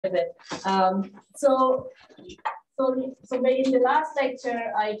Um, so, so in the last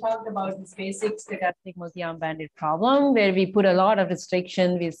lecture, I talked about this basic stochastic multi-arm bandit problem, where we put a lot of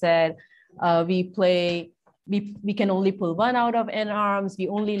restriction. We said we can only pull one out of n arms. We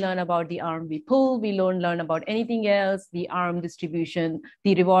only learn about the arm we pull. We don't learn about anything else. The arm distribution,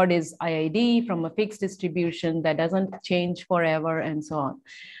 the reward is IID from a fixed distribution that doesn't change forever, and so on.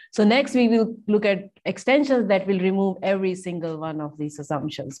 So next we will look at extensions that will remove every single one of these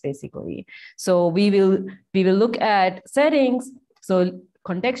assumptions, basically. So we will look at settings, so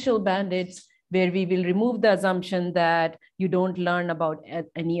contextual bandits, where we will remove the assumption that you don't learn about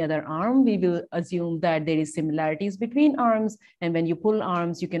any other arm. We will assume that there is similarities between arms, and when you pull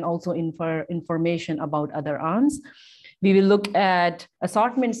arms, you can also infer information about other arms. We will look at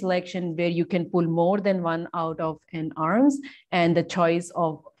assortment selection, where you can pull more than one out of n arms, and the choice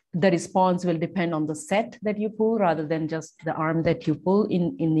of the response will depend on the set that you pull rather than just the arm that you pull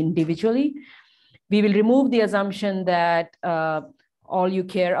in individually. We will remove the assumption that all you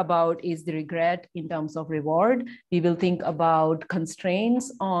care about is the regret in terms of reward. We will think about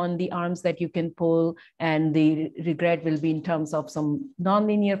constraints on the arms that you can pull, and the regret will be in terms of some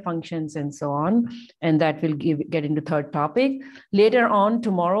nonlinear functions and so on. And that will get into third topic. Later on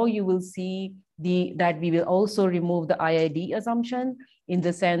tomorrow, you will see that we will also remove the IID assumption, in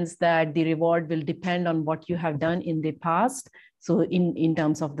the sense that the reward will depend on what you have done in the past. So in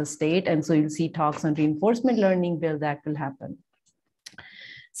terms of the state. And so you'll see talks on reinforcement learning where that will happen.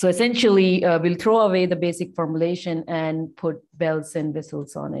 So essentially, we'll throw away the basic formulation and put bells and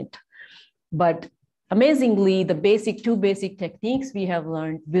whistles on it. But amazingly, the two basic techniques we have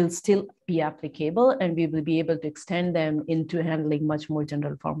learned will still be applicable, and we will be able to extend them into handling much more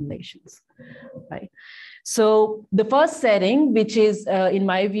general formulations, right? So the first setting, which is, in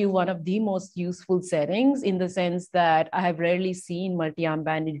my view, one of the most useful settings, in the sense that I have rarely seen multi-arm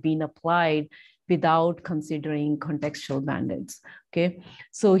bandit being applied without considering contextual bandits, okay?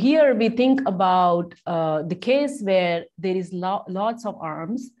 So here we think about the case where there is lots of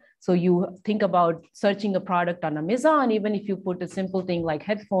arms. So you think about searching a product on Amazon. Even if you put a simple thing like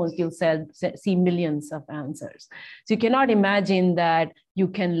headphones, you'll see millions of answers. So you cannot imagine that you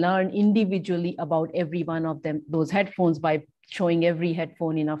can learn individually about every one of those headphones by showing every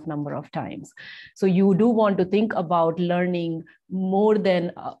headphone enough number of times. So you do want to think about learning more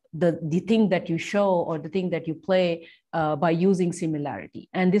than the thing that you show or the thing that you play by using similarity.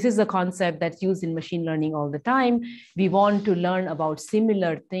 And this is a concept that's used in machine learning all the time. We want to learn about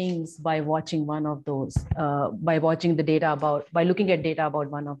similar things by watching one of those, by looking at data about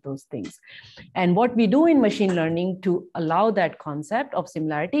one of those things. And what we do in machine learning to allow that concept of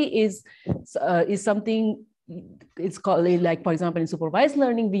similarity is something. It's called, like, for example, in supervised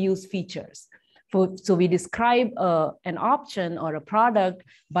learning, we use features. So we describe an option or a product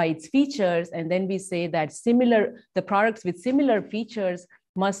by its features, and then we say that the products with similar features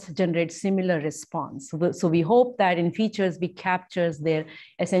must generate similar response. So we hope that in features, we captures their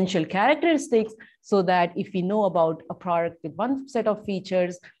essential characteristics, so that if we know about a product with one set of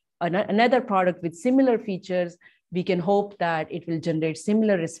features, another product with similar features, we can hope that it will generate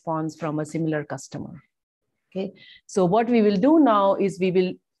similar response from a similar customer. Okay, so what we will do now is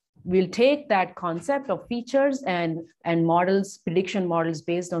we'll take that concept of features and models, prediction models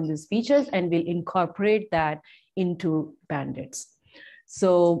based on these features, and we'll incorporate that into bandits.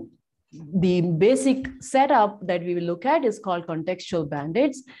 So the basic setup that we will look at is called contextual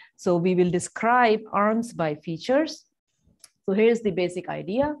bandits. So we will describe arms by features. So here's the basic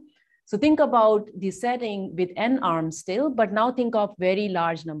idea. So think about the setting with n arms still, but now think of very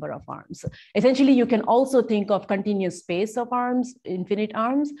large number of arms. Essentially, you can also think of continuous space of arms, infinite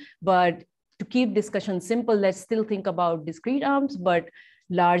arms, but to keep discussion simple, let's still think about discrete arms, but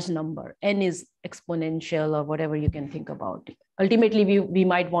large number. N is exponential or whatever you can think about. Ultimately, we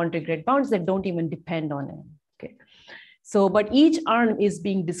might want regret bounds that don't even depend on n, okay? So, but each arm is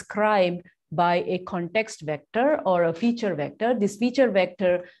being described by a context vector or a feature vector. This feature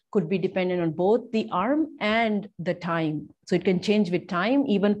vector could be dependent on both the arm and the time. So it can change with time,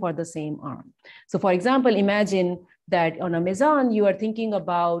 even for the same arm. So for example, imagine that on Amazon, you are thinking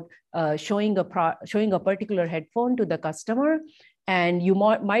about showing a particular headphone to the customer, and you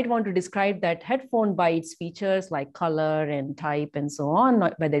might want to describe that headphone by its features like color and type and so on,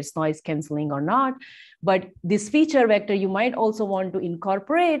 whether it's noise canceling or not. But this feature vector, you might also want to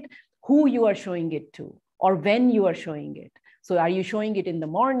incorporate who you are showing it to or when you are showing it. So are you showing it in the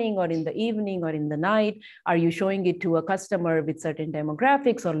morning or in the evening or in the night? Are you showing it to a customer with certain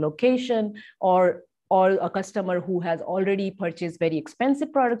demographics or location? Or or a customer who has already purchased very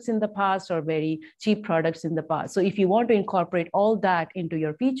expensive products in the past or very cheap products in the past. So if you want to incorporate all that into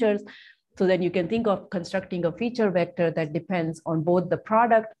your features, so then you can think of constructing a feature vector that depends on both the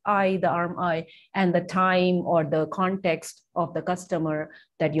product I, the arm I, and the time or the context of the customer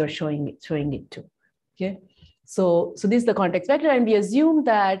that you're showing it to. Okay, so this is the context vector, and we assume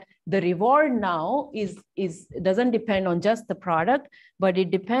that the reward now doesn't depend on just the product, but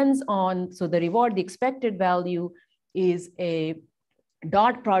it depends on, so the reward, the expected value is a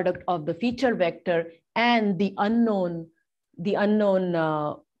dot product of the feature vector and the unknown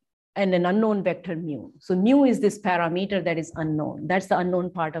and an unknown vector mu. So mu is this parameter that is unknown. That's the unknown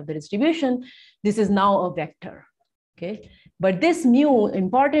part of the distribution. This is now a vector, okay? But this mu,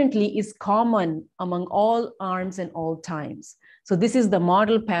 importantly, is common among all arms and all times. So this is the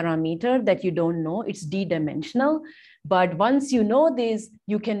model parameter that you don't know. It's d-dimensional. But once you know this,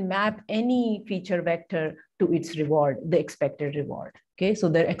 you can map any feature vector to its reward, the expected reward, okay? So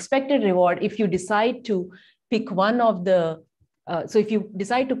the expected reward, if you decide to pick one of the so if you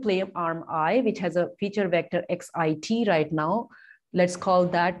decide to play arm I, which has a feature vector xit right now, let's call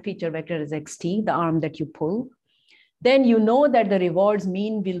that feature vector as xt, the arm that you pull, then you know that the rewards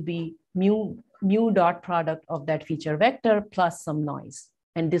mean will be mu dot product of that feature vector plus some noise.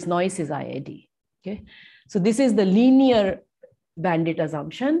 And this noise is IID, okay? So this is the linear bandit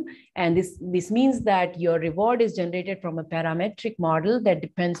assumption. And this means that your reward is generated from a parametric model that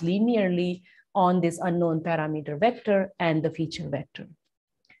depends linearly on this unknown parameter vector and the feature vector.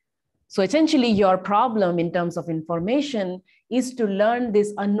 So essentially your problem in terms of information is to learn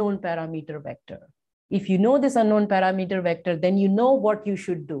this unknown parameter vector. If you know this unknown parameter vector, then you know what you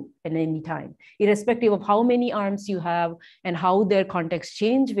should do at any time, irrespective of how many arms you have and how their context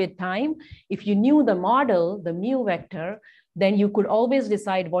change with time. If you knew the model, the mu vector, then you could always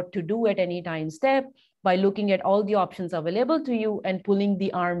decide what to do at any time step by looking at all the options available to you and pulling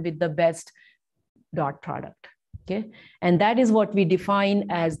the arm with the best dot product, okay? And that is what we define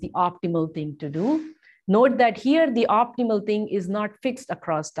as the optimal thing to do. Note that here, the optimal thing is not fixed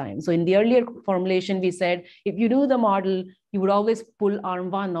across time. So in the earlier formulation, we said, if you do the model, you would always pull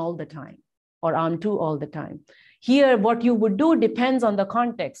arm 1 all the time or arm 2 all the time. Here, what you would do depends on the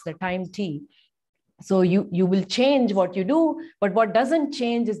context, the time t. So you will change what you do, but what doesn't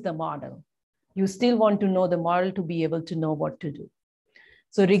change is the model. You still want to know the model to be able to know what to do.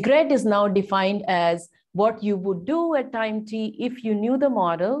 So regret is now defined as what you would do at time t if you knew the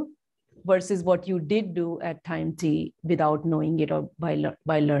model versus what you did do at time t without knowing it or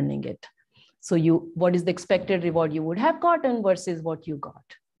by learning it. So what is the expected reward you would have gotten versus what you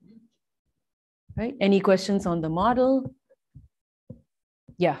got, right? Any questions on the model?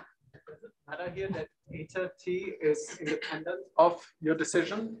 Yeah. Matter here that eta t is independent of your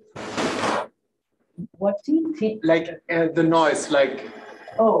decision? What t? Like the noise, like.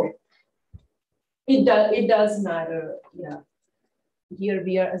 Oh, it does matter, yeah. Here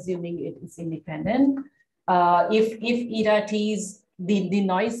we are assuming it is independent. If eta t's, the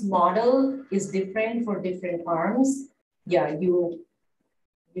noise model is different for different arms, yeah, you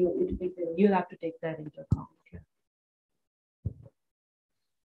have to take that into account. Yeah.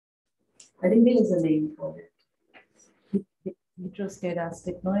 I think there is a name for it.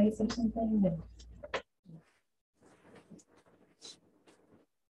 Stochastic noise or something. Yeah.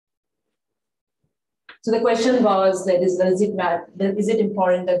 So the question was that is it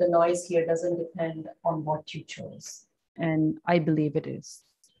important that the noise here doesn't depend on what you chose? And I believe it is.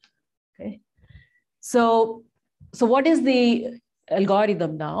 Okay. So what is the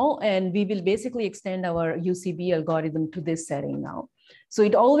algorithm now? And we will basically extend our UCB algorithm to this setting now. So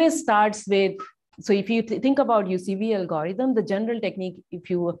it always starts with, so if you think about UCB algorithm, the general technique, if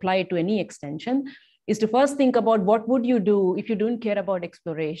you apply it to any extension, is to first think about what would you do if you don't care about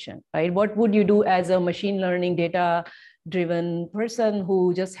exploration, right? What would you do as a machine learning data-driven person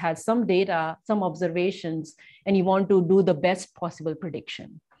who just has some data, some observations, and you want to do the best possible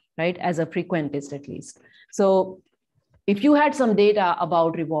prediction, right? As a frequentist, at least. So if you had some data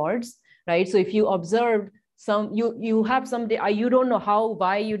about rewards, right? So if you observed some, you have some data, you don't know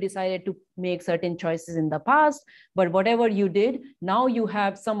why you decided to make certain choices in the past, but whatever you did, now you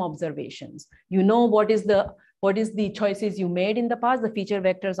have some observations. You know what is the choices you made in the past, the feature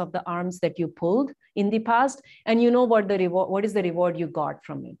vectors of the arms that you pulled in the past, and you know what is the reward you got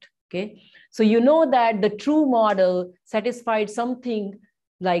from it, okay? So you know that the true model satisfied something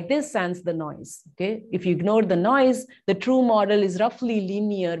like this sans the noise, okay? If you ignore the noise, the true model is roughly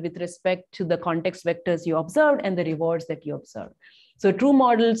linear with respect to the context vectors you observed and the rewards that you observed. So true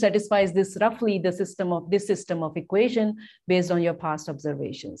model satisfies this roughly this system of equation based on your past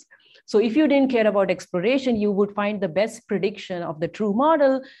observations. So if you didn't care about exploration, you would find the best prediction of the true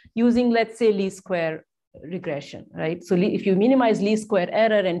model using, let's say, least square regression, right? So if you minimize least square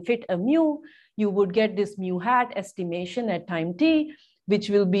error and fit a mu, you would get this mu hat estimation at time t, which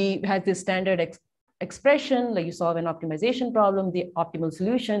has this standard expression, like you solve an optimization problem. The optimal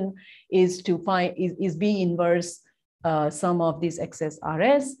solution is to find is B inverse sum of this excess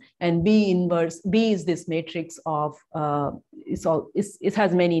RS, and B is this matrix of it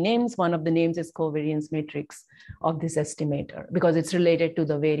has many names. One of the names is covariance matrix of this estimator because it's related to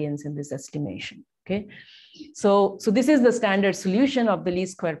the variance in this estimation. Okay, so this is the standard solution of the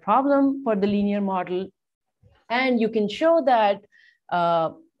least square problem for the linear model, and you can show that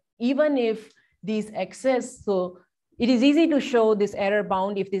even if these excess, so it is easy to show this error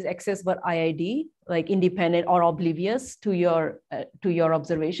bound if this excess were IID, like independent or oblivious to your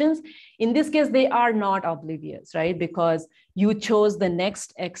observations. In this case, they are not oblivious, right? Because you chose the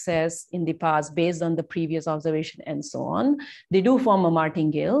next excess in the past based on the previous observation and so on. They do form a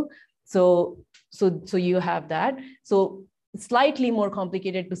martingale. So you have that. So slightly more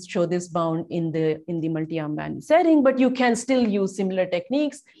complicated to show this bound in the multi-arm bandit setting, but you can still use similar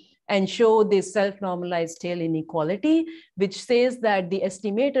techniques and show this self-normalized tail inequality, which says that the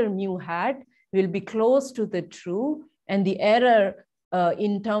estimator mu hat will be close to the true, and the error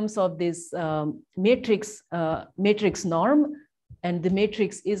in terms of this matrix norm, and the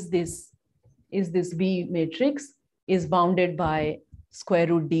matrix is this B matrix, is bounded by square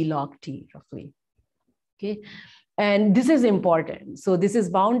root d log t roughly. Okay, and this is important. So this is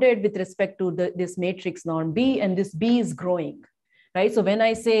bounded with respect to this matrix norm B, and this B is growing. Right. So when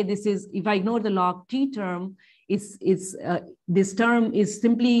I say this is, if I ignore the log t term, this term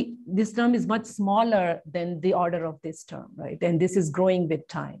is much smaller than the order of this term, right? And this is growing with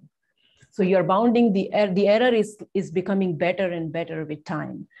time. So you're bounding the error is becoming better and better with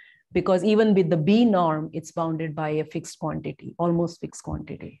time, because even with the B norm, it's bounded by a fixed quantity, almost fixed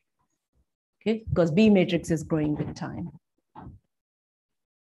quantity. Okay, because B matrix is growing with time.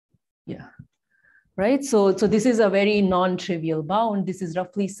 Yeah. Right, so this is a very non-trivial bound. This is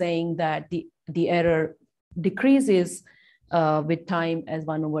roughly saying that the error decreases with time as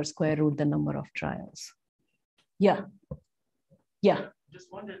 1 over square root the number of trials. Yeah, yeah.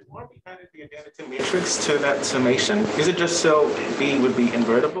 Just wondered, what behind the identity matrix to that summation? Is it just so B would be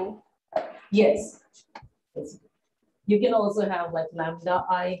invertible? Yes. You can also have like lambda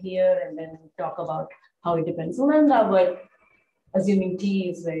I here and then talk about how it depends on lambda, but assuming T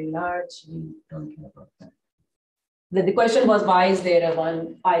is very large, we don't care about that. The question was, why is there a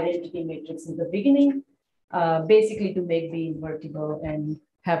one identity matrix in the beginning? Basically to make B invertible and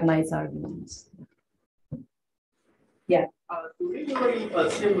have nice arguments. Yeah. Do we really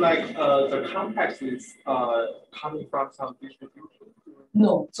assume like the context is coming from some distribution?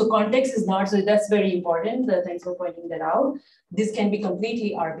 No, so context is not, so that's very important. Thanks for pointing that out. This can be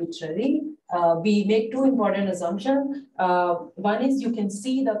completely arbitrary. We make two important assumptions. One is you can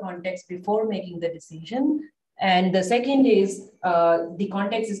see the context before making the decision. And the second is the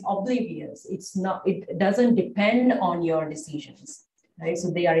context is oblivious. It doesn't depend on your decisions, right? So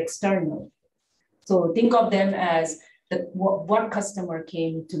they are external. So think of them as what customer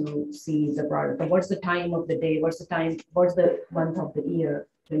came to see the product, what's the time of the day, what's the month of the year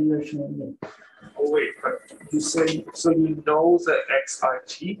when you're showing it. Oh wait, but you say, so you know the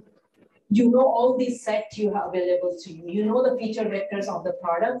XIT? You know all these sets you have available to you. You know the feature vectors of the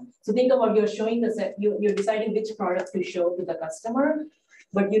product. So think about you're showing the set, you're deciding which product to show to the customer,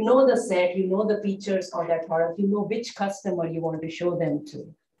 but you know the set, you know the features of that product, you know which customer you want to show them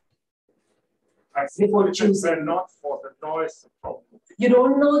to. I see, before choosing, not for the noise problem. You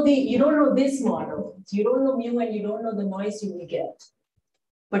don't know this model. You don't know mu and you don't know the noise you will get.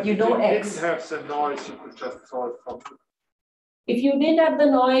 But you know X. If you didn't have the noise, you could just solve something. If you didn't have the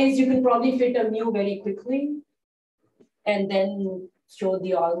noise, you can probably fit a mu very quickly and then show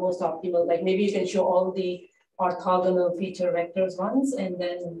the almost optimal, like maybe you can show all the orthogonal feature vectors once and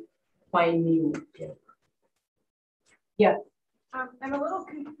then find mu. Yeah. I'm a little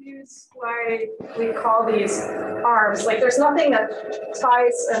confused why we call these arms. Like there's nothing that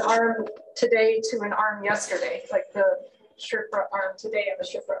ties an arm today to an arm yesterday, like the Shipra arm today and the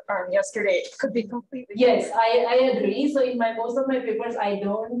Shipra arm yesterday could be completely Yes, I agree. So in most of my papers, I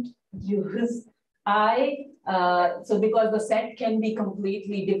don't use so because the set can be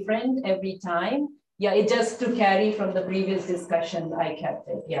completely different every time. Yeah, it just to carry from the previous discussion, I kept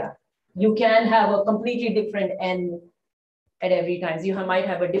it. Yeah, you can have a completely different N at every time. So you might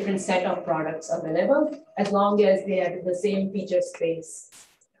have a different set of products available. As long as they have the same feature space,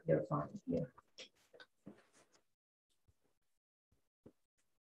 you're fine. Yeah.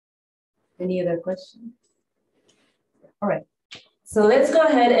 Any other questions? All right. So let's go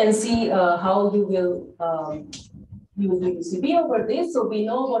ahead and see how you will do UCB over this. So we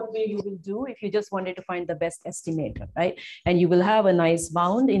know what way you will do if you just wanted to find the best estimator, right? And you will have a nice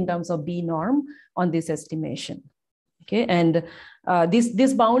bound in terms of B norm on this estimation. Okay, and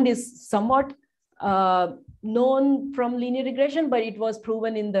this bound is somewhat known from linear regression, but it was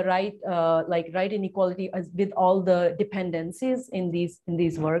proven in the right inequality as with all the dependencies in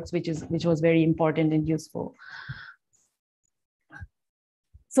these works, which was very important and useful.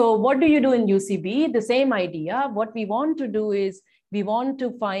 So what do you do in UCB? The same idea. What we want to do is we want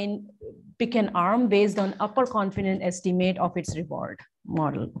to pick an arm based on upper confidence estimate of its reward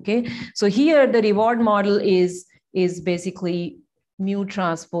model. Okay, so here the reward model is basically mu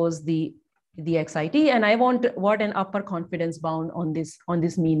transpose the XIT, and I want an upper confidence bound on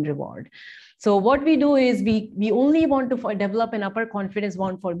this mean reward. So what we do is we only want to develop an upper confidence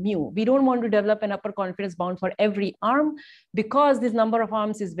bound for mu. We don't want to develop an upper confidence bound for every arm because this number of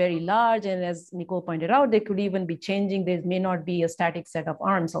arms is very large. And as Nicole pointed out, they could even be changing. There may not be a static set of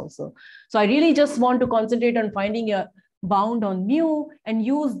arms also. So I really just want to concentrate on finding a bound on mu and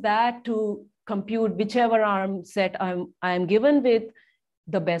use that to compute whichever arm set I am given with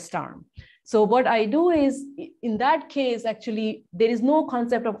the best arm. So what I do is, in that case, actually, there is no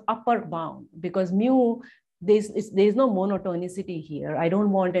concept of upper bound because mu, there's no monotonicity here. I don't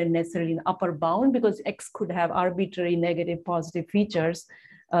want necessarily an upper bound because X could have arbitrary negative, positive features.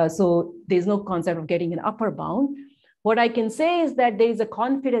 So there's no concept of getting an upper bound. What I can say is that there is a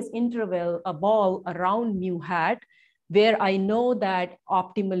confidence interval, a ball around mu hat, where I know that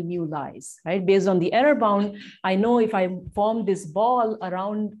optimal mu lies, right? Based on the error bound, I know if I form this ball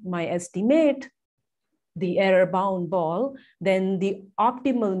around my estimate, the error bound ball, then the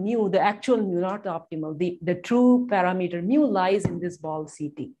optimal mu, the actual mu, not the optimal, the true parameter mu lies in this ball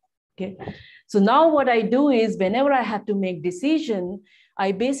CT, okay? So now what I do is whenever I have to make decision,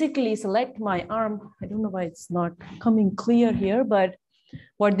 I basically select my arm. I don't know why it's not coming clear here, but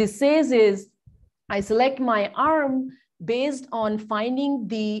what this says is I select my arm based on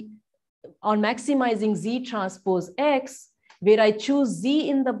maximizing Z transpose X, where I choose Z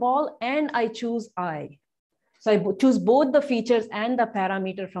in the ball and I choose I. So I choose both the features and the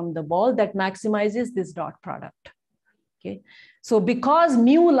parameter from the ball that maximizes this dot product. Okay. So because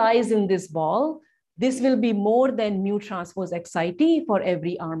mu lies in this ball, this will be more than mu transpose XIT for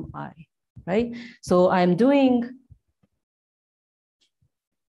every arm I, right? So I'm doing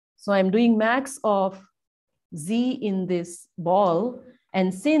max of Z in this ball.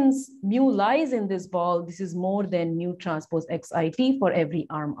 And since mu lies in this ball, this is more than mu transpose XIT for every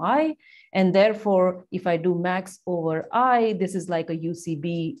arm I. And therefore, if I do max over I, this is like a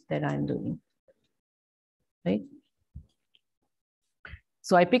UCB that I'm doing, right?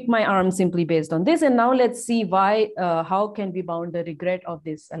 So I pick my arm simply based on this. And now let's see how can we bound the regret of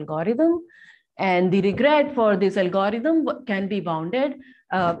this algorithm. And the regret for this algorithm can be bounded.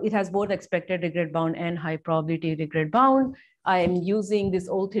 It has both expected regret bound and high probability regret bound. I am using this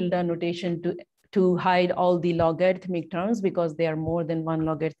old tilde notation to hide all the logarithmic terms because there are more than one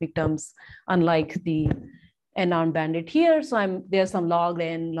logarithmic terms, unlike the n-arm bandit here. So there's some log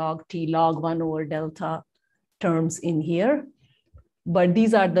n, log t, log 1 over delta terms in here. But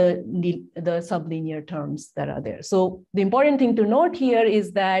these are the sublinear terms that are there. So the important thing to note here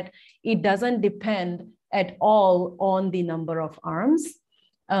is that it doesn't depend at all on the number of arms.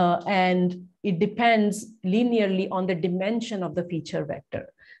 And it depends linearly on the dimension of the feature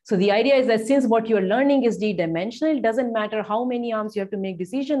vector. So the idea is that since what you're learning is d-dimensional, it doesn't matter how many arms you have to make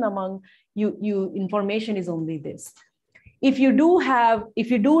decision among, information is only this. If you do have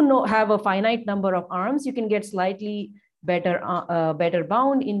a finite number of arms, you can get slightly better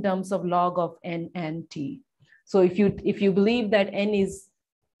bound in terms of log of n and t. So if you believe that n is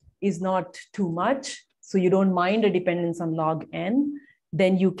not too much, so you don't mind a dependence on log n,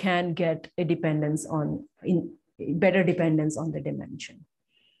 then you can get a better dependence on the dimension.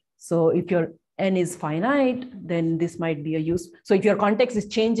 So if your n is finite, then this might be a use. So if your context is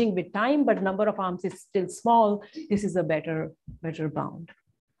changing with time, but number of arms is still small, this is a better bound.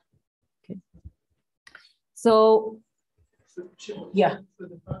 Okay. So yeah. So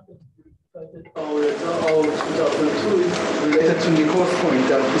the fact that you cited our result of 2002 is related to Nicole's point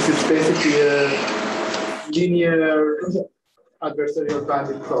that this is basically a linear adversarial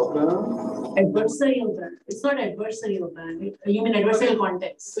bandit problem. Adversarial bandit. It's not adversarial bandit. You mean adversarial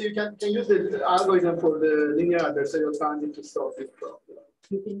context? So you can use the algorithm for the linear adversarial bandit to solve this problem.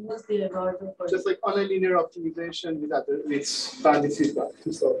 You can use the algorithm for Just like on a linear optimization with bandit feedback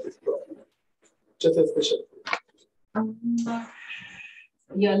to solve this problem. Just a special.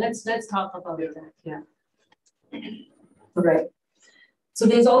 yeah, let's talk about that. Yeah. Right. So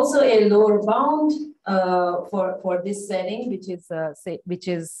there's also a lower bound for this setting, which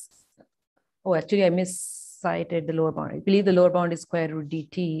is oh, actually I miscited the lower bound. I believe the lower bound is square root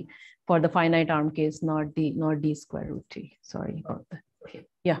dt for the finite arm case, not d square root t. Sorry about that. Okay.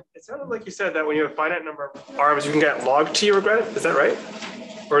 Yeah. It sounded like you said that when you have a finite number of arms, you can get log t regret. Is that right?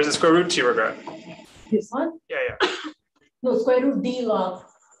 Or is it square root t regret? This one? Yeah. No, square root d log.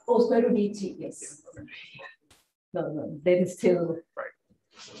 Oh, square root dt. Yes. No, there is still right.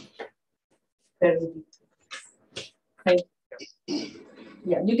 Square root dt. Right.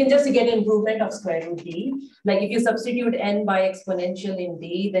 Yeah, you can just get improvement of square root d. Like if you substitute n by exponential in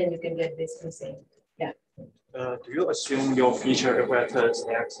d, then you can get this the same. Yeah. Do you assume your feature apparatus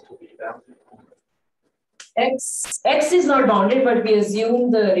X to be bounded? X is not bounded, but we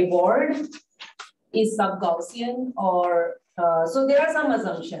assume the reward is sub-Gaussian or so there are some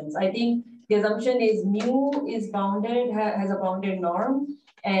assumptions. I think the assumption is mu is bounded, has a bounded norm,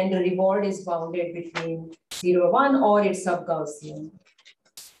 and the reward is bounded between 0, 1, or it's sub-Gaussian.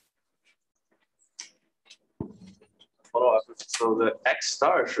 Follow-up. So the X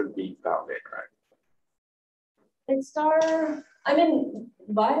star should be bounded, right? X star, I mean,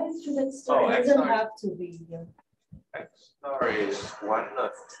 why should X star? It doesn't have to be. Yeah. X star is one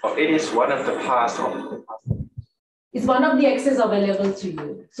of, it is one of the paths of the path. It's one of the X's available to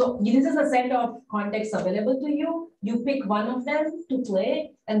you. So this is a set of contexts available to you. You pick one of them to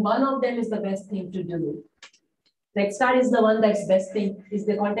play, and one of them is the best thing to do. The X star is the one that's best thing, is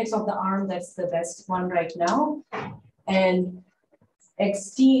the context of the arm that's the best one right now. And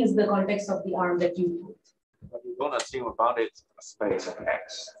XT is the context of the arm that you put. But you don't assume a bounded space of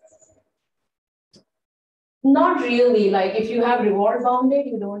X. Not really. Like if you have reward bounded,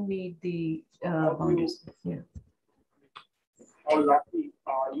 you don't need the bounded space. Yeah. How lucky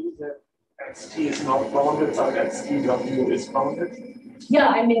are you that XT is not bounded, so XTW is bounded? Yeah,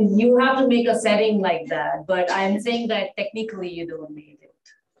 I mean, you have to make a setting like that, but I'm saying that technically you don't need it.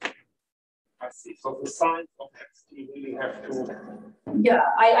 I see. So the signs of XT really have to. Yeah,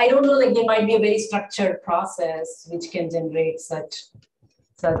 I don't know, like there might be a very structured process which can generate such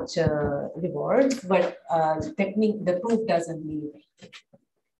rewards, but the proof doesn't need it.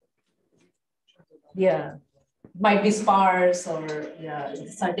 Yeah. Might be sparse or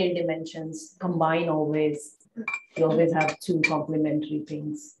certain dimensions combine always. You always have two complementary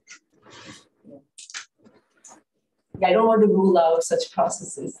things. Yeah, I don't want to rule out such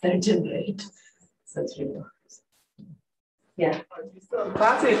processes that generate such rewards. Yeah.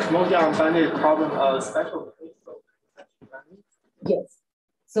 Classic multi-arm-banded problem special case. Yes.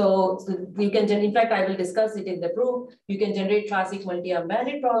 So you can, in fact, I will discuss it in the proof. You can generate classic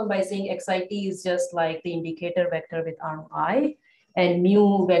multi-arm-banded problem by saying xit is just like the indicator vector with arm I, and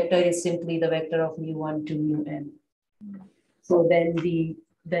mu vector is simply the vector of mu1 to mu n. So then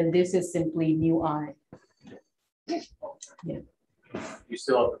this is simply mu I. Yeah. You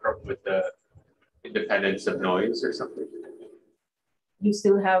still have a problem with the independence of noise or something? You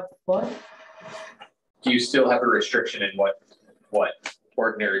still have what? Do you still have a restriction in what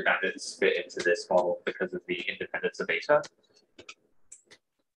ordinary bandits fit into this model because of the independence of beta?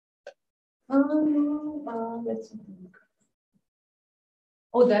 Let's think.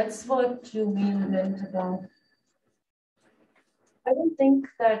 Oh, that's what you meant about. I don't think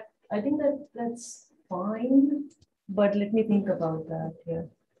that, I think that's fine, but let me think about that here.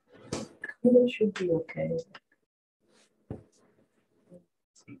 I think it should be okay.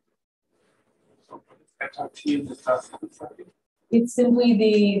 It's simply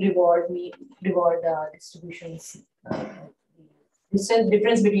the reward distributions. It's the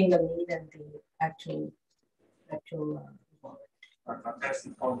difference between the mean and the actual reward.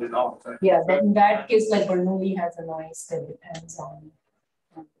 Yeah, then in that case, like Bernoulli has a noise that depends on.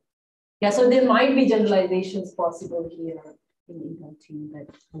 Yeah, so there might be generalizations possible here in ELT that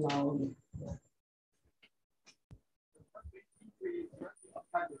allow. Yeah.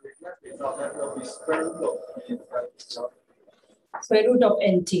 Square root of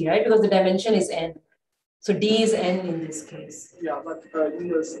nt, right? Because the dimension is n. So d is n in this case. Yeah, but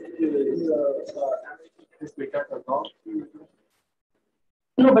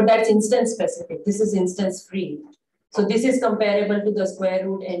no, but that's instance specific. This is instance free. So this is comparable to the square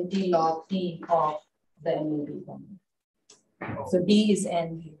root nt log t of the MAB one. So D is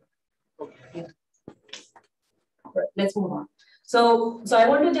N. Yeah. Right, let's move on. So I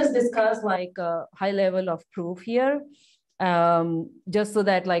want to just discuss like a high level of proof here, just so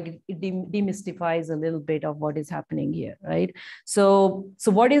that like it demystifies a little bit of what is happening here, right? So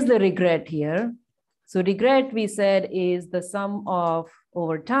what is the regret here? So regret, we said, is the sum of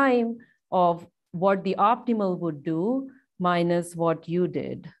over time of what the optimal would do minus what you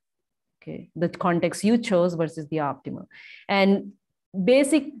did. Okay, the context you chose versus the optimal. And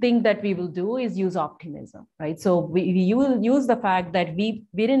basic thing that we will do is use optimism, right? So we will use the fact that we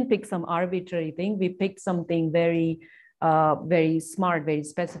didn't pick some arbitrary thing. We picked something very, very smart, very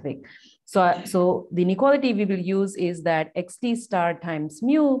specific. So the inequality we will use is that xt star times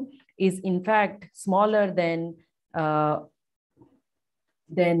mu is in fact smaller than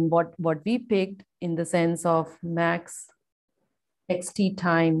what we picked, in the sense of max xt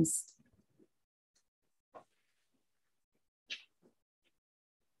times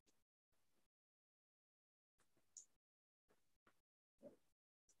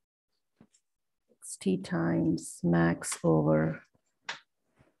xt times max over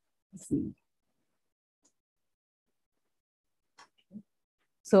z.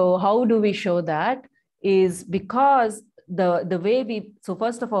 So how do we show that? Is because the way we, so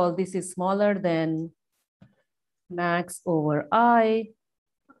first of all, this is smaller than max over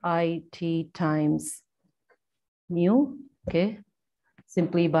it times mu, okay?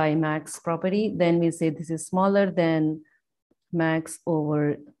 Simply by max property. Then we say this is smaller than max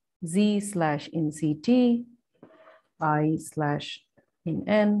over z slash in ct, I slash in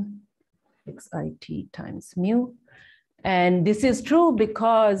n, xit times mu. And this is true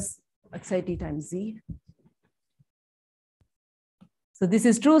because xit times z. So this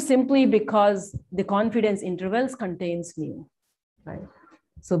is true simply because the confidence intervals contains mu, right?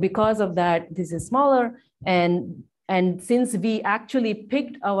 So because of that, this is smaller. And since we actually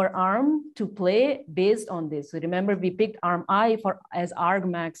picked our arm to play based on this, so remember we picked arm I as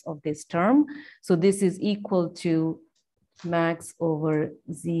argmax of this term. So this is equal to max over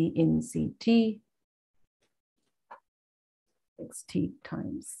z in ct, xt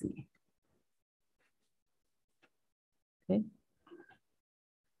times z. Okay.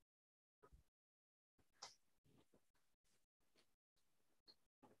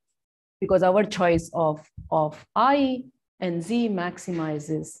 Because our choice of I and Z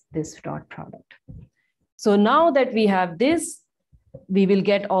maximizes this dot product. So now that we have this, we will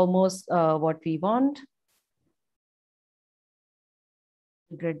get almost what we want.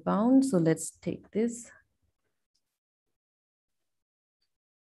 Grid bound, so let's take this.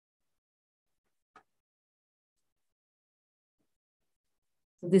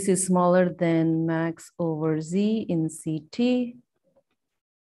 This is smaller than max over Z in CT.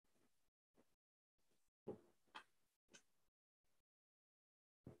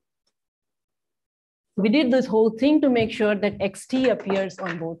 We did this whole thing to make sure that xt appears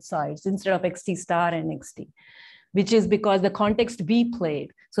on both sides instead of xt star and xt, which is because the context we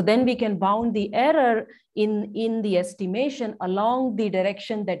played. So then we can bound the error in the estimation along the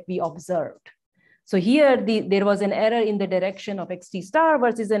direction that we observed. So here there was an error in the direction of xt star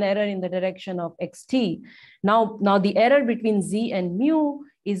versus an error in the direction of xt. Now the error between z and mu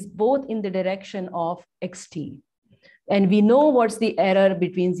is both in the direction of xt. And we know what's the error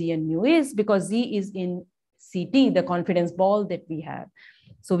between z and mu is because z is in CT, the confidence ball that we have.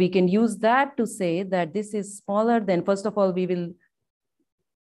 So we can use that to say that this is smaller than, first of all, we will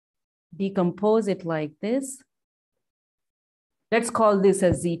decompose it like this. Let's call this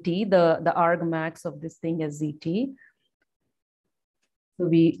as ZT, the argmax of this thing as ZT. So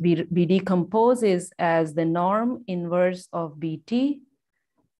we decompose is as the norm inverse of BT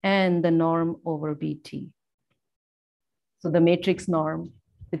and the norm over BT. So the matrix norm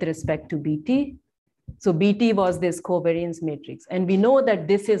with respect to BT. So BT was this covariance matrix. And we know that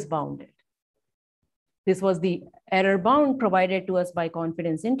this is bounded. This was the error bound provided to us by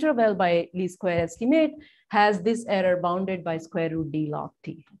confidence interval by least square estimate, has this error bounded by square root D log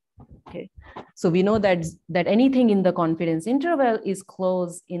T. Okay. So we know that anything in the confidence interval is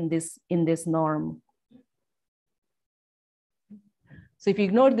closed in this norm. So if you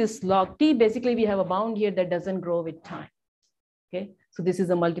ignore this log T, basically we have a bound here that doesn't grow with time. Okay, so this is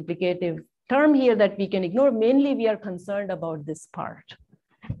a multiplicative term here that we can ignore. Mainly we are concerned about this part.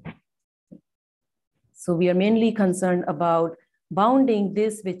 So we are mainly concerned about bounding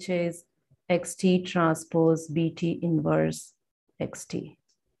this, which is xt transpose bt inverse xt.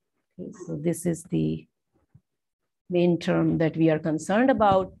 Okay, so this is the main term that we are concerned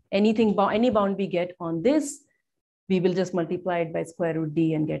about. Any bound we get on this, we will just multiply it by square root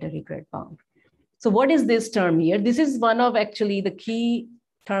D and get a regret bound. So what is this term here? This is one of actually the key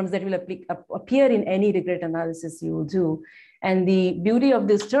terms that will appear in any regret analysis you will do. And the beauty of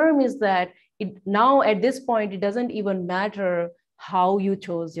this term is that now at this point, it doesn't even matter how you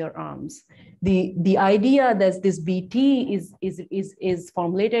chose your arms. The idea that this BT is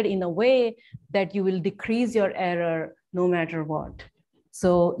formulated in a way that you will decrease your error no matter what.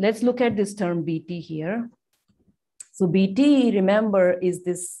 So let's look at this term BT here. So BT, remember, is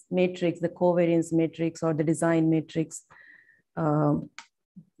this matrix, the covariance matrix or the design matrix,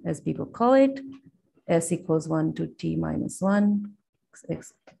 as people call it, S equals 1 to T minus 1,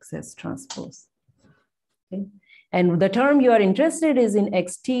 XS transpose. Okay. And the term you are interested is in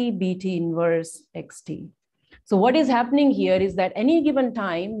XT, BT inverse XT. So what is happening here is that any given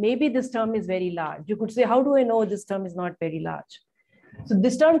time, maybe this term is very large. You could say, how do I know this term is not very large? So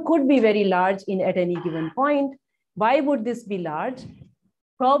this term could be very large at any given point. Why would this be large?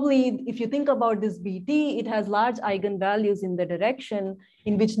 Probably, if you think about this BT, it has large eigenvalues in the direction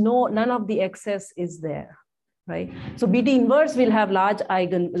in which none of the excess is there, right? So BT inverse will have large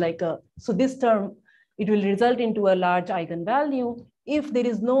so this term, it will result into a large eigenvalue if there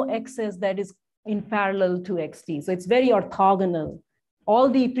is no excess that is in parallel to XT. So it's very orthogonal. All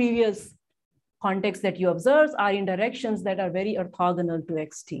the previous contexts that you observe are in directions that are very orthogonal to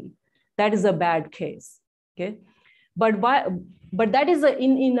XT. That is a bad case, okay? But that is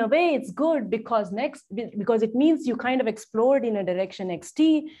in a way it's good because it means you kind of explored in a direction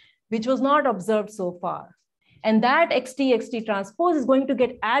XT, which was not observed so far. And that XT transpose is going to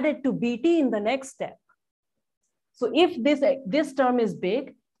get added to BT in the next step. So if this term is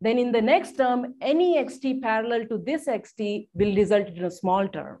big, then in the next term, any XT parallel to this XT will result in a small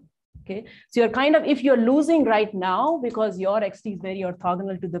term. Okay, so you're kind of, if you're losing right now because your XT is very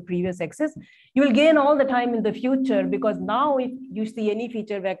orthogonal to the previous axis, you will gain all the time in the future because now if you see any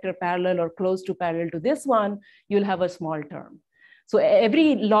feature vector parallel or close to parallel to this one, you'll have a small term. So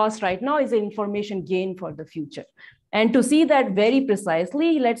every loss right now is an information gain for the future. And to see that very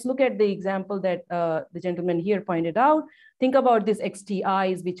precisely, let's look at the example that the gentleman here pointed out. Think about these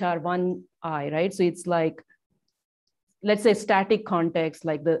XTIs, which are 1I, right? So it's like, let's say static context,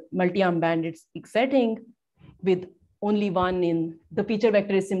 like the multi-arm bandits setting with only one in, the feature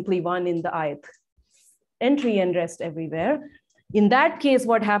vector is simply one in the ith entry and rest everywhere. In that case,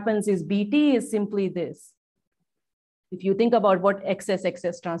 what happens is BT is simply this. If you think about what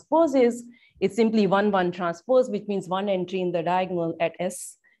XS transpose is, it's simply 1 transpose, which means one entry in the diagonal at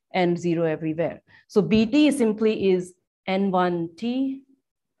S and 0 everywhere. So BT simply is N1T,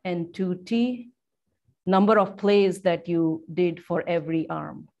 N2T, number of plays that you did for every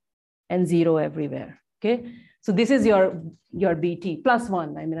arm, and 0 everywhere, okay? So this is your BT,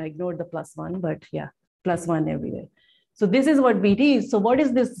 +1. I mean, I ignored the +1, but yeah, +1 everywhere. So this is what BT is. So what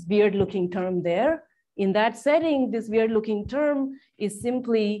is this weird looking term there? In that setting, this weird looking term is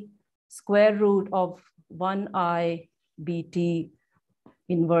simply square root of 1I BT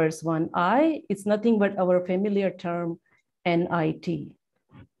inverse 1I. It's nothing but our familiar term NIT.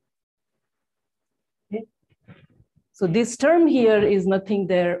 Okay. So this term here is nothing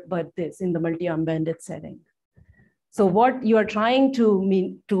there but this in the multi-arm bandit setting. So what you are trying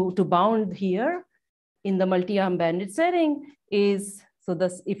to bound here in the multi-arm bandit setting is, so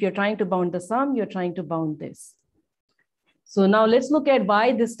this, if you're trying to bound the sum, you're trying to bound this. So now let's look at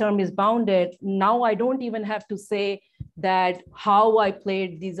why this term is bounded. Now I don't even have to say that how I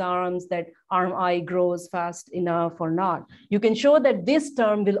played these arms, that arm I grows fast enough or not. You can show that this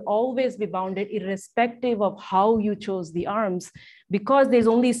term will always be bounded irrespective of how you chose the arms, because there's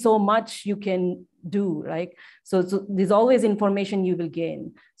only so much you can do, right? So there's always information you will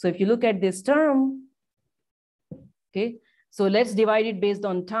gain. So if you look at this term, okay, so let's divide it based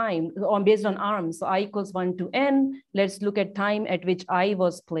on time, or based on arms. So I equals 1 to n. Let's look at time at which I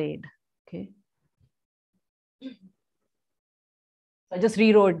was played, okay? I just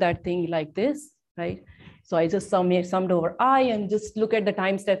rewrote that thing like this, right? So I just summed over I and just look at the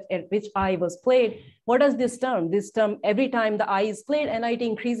time steps at which I was played. What does this term? This term, every time the I is played, NIT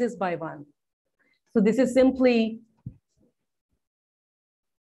increases by 1. So this is simply,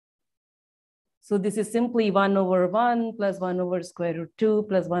 1 over 1 plus 1 over square root 2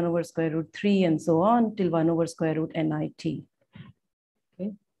 plus 1 over square root 3 and so on till 1 over square root NIT.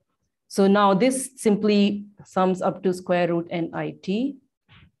 Okay. So now this simply sums up to square root NIT,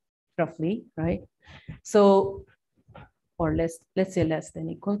 roughly, right? So, or let's say less than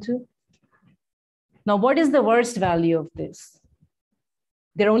equal to. Now, what is the worst value of this?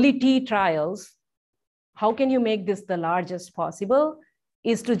 There are only T trials. How can you make this the largest possible?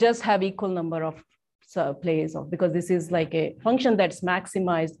 Is to just have equal number of place of, because this is like a function that's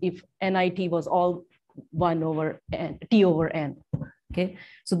maximized if NIT was all 1 over n, T over n. Okay,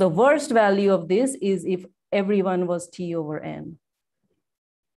 so the worst value of this is if everyone was T over n,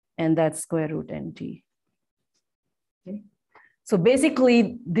 and that's square root NT. Okay. So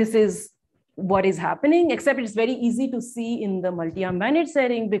basically, this is what is happening, except it's very easy to see in the multi-arm bandit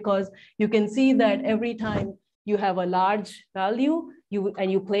setting, because you can see that every time you have a large value,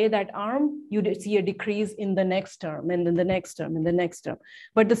 you play that arm, you see a decrease in the next term, and then the next term, and the next term.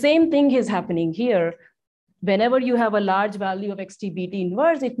 But the same thing is happening here. Whenever you have a large value of xt bt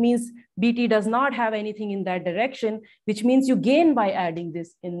inverse, it means bt does not have anything in that direction, which means you gain by adding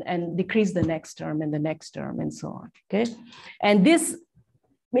this in and decrease the next term and the next term and so on, okay? And this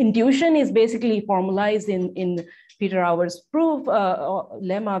intuition is basically formalized in Peter Auer's proof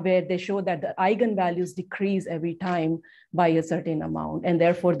lemma, where they show that the eigenvalues decrease every time by a certain amount, and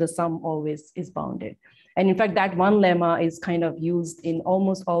therefore the sum always is bounded. And in fact, that one lemma is kind of used in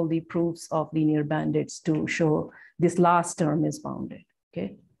almost all the proofs of linear bandits to show this last term is bounded,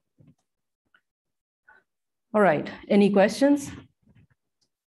 okay? All right, any questions?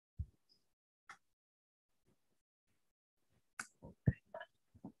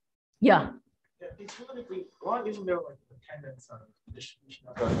 Yeah. Intuitively, why isn't there like dependence on the distribution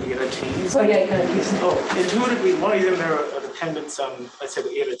of the eta t's? Oh, yeah, kind of. Intuitively, why isn't there a dependence on, let's say,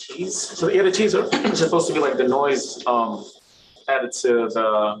 the eta t's? So the eta t's are supposed to be like the noise added to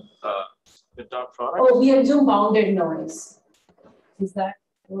the dot product. Oh, we assume bounded noise. Is that?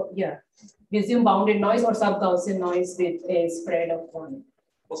 Well, yeah. We assume bounded noise or sub-Gaussian noise with a spread of 1.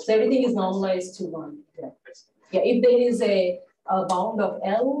 So everything is normalized to 1. Yeah. Yeah. If there is a bound of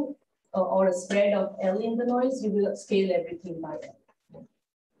L, or a spread of L in the noise, you will scale everything by L.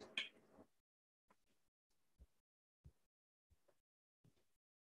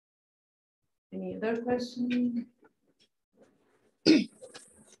 Any other question? Yeah,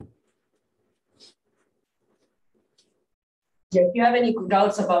 if you have any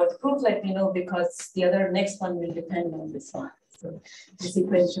doubts about the proof, let me know, because the other next one will depend on this one. So the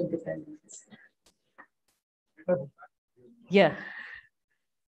sequential dependence. Yeah.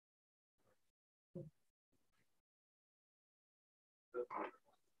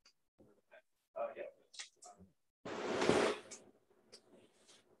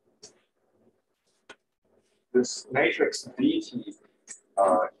 This matrix BT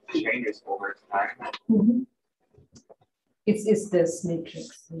changes over time. Mm-hmm. It's this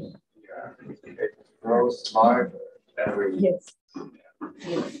matrix. Yeah. Yeah, it grows larger every. Yes.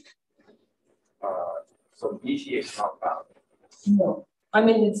 Yes. So BT is not bounded. No, I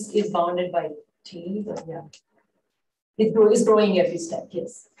mean it's bounded by T, but yeah, it's growing every step.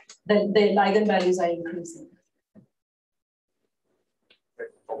 Yes, the eigenvalues are increasing.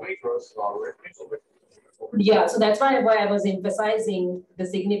 Only grows logarithmically. Yeah, so that's why I was emphasizing the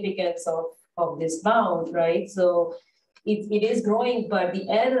significance of this bound, right? So it is growing, but the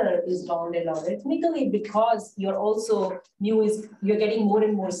error is bounded logarithmically, because you're getting more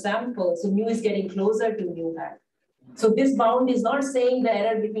and more samples, so mu is getting closer to mu hat. So this bound is not saying the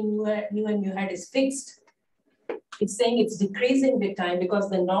error between mu and mu hat is fixed. It's saying it's decreasing with time, because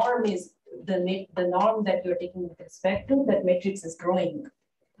the norm is the norm that you're taking with respect to that matrix is growing.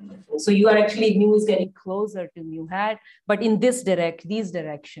 So you are actually, mu is getting closer to mu hat, but in these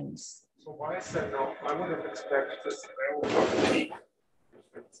directions. So why is that no? I would have expected this T.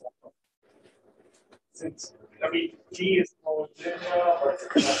 Since I mean T is more linear,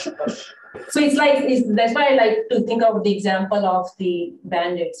 so it's like, that's why I like to think of the example of the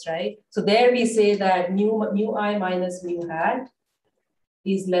bandits, right? So there we say that mu I minus mu hat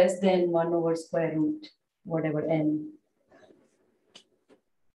is less than 1 over square root, whatever n.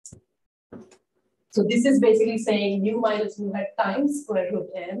 So this is basically saying mu minus mu hat times square root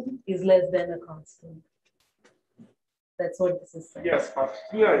n is less than a constant. That's what this is saying. yes, but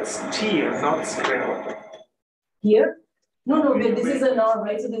here it's T and not square root. Here? No, this is a norm,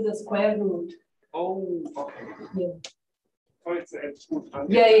 right? So there's a square root. Oh, okay. Yeah. So it's L2.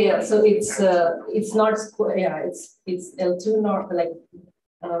 Yeah. So it's not square. Yeah, it's L2 norm, like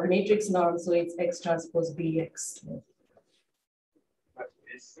matrix norm. So it's x transpose bx. Yeah. But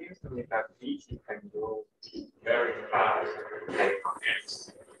it seems to me that BT can go very fast depending on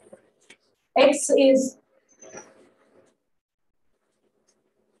X. X is.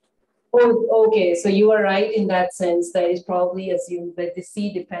 Oh, okay. So you are right in that sense. That is probably assumed that the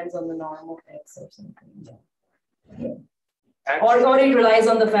C depends on the norm of X or something. Yeah. Or it relies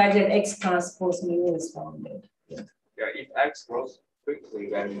on the fact that X transpose mu is bounded. Yeah. Yeah, if X grows quickly,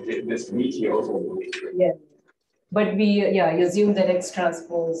 then this BT also will be quick. Yeah. But you assume that X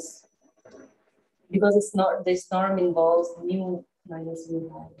transpose because it's not, this norm involves mu minus mu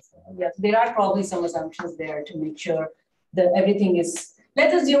hat. So, yes, there are probably some assumptions there to make sure that everything is,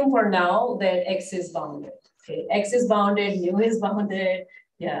 let's assume for now that X is bounded. Okay, X is bounded, mu is bounded.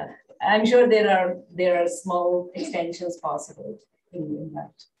 Yeah, I'm sure there are small extensions possible in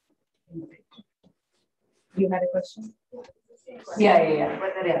that. In the picture. You had a question? Yeah.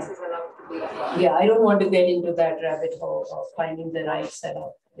 Whether Yeah. X is allowed to be that. Yeah, I don't want to get into that rabbit hole of finding the right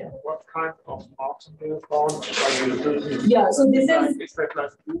setup. Yeah. What kind of martingale bond are you doing? Yeah, so this is, that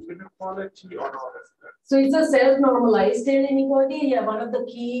like group inequality or not? so it's a self-normalized tail inequality. Yeah, one of the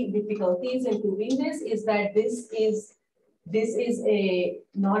key difficulties in proving this is that this is a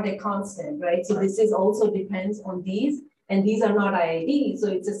not a constant, right? So this is also depends on these, and these are not IID, so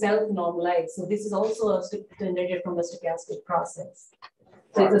it's a self-normalized. So this is also generated from a stochastic process.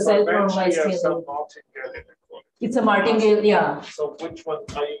 So it's a self-normalized tail inequality. It's a martingale, yeah. So which one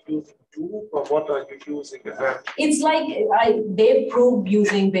are you using, two, or what are you using? It's like they proved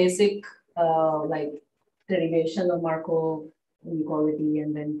using basic like derivation of Markov inequality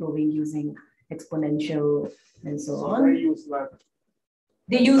and then proving using exponential and so on.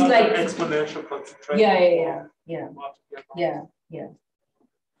 They use like exponential concentration. Yeah.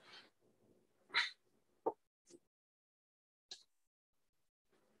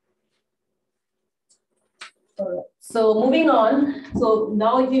 All right. So moving on. So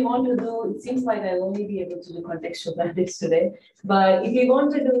now if you want to do, it seems like I'll only be able to do contextual bandits today, but if you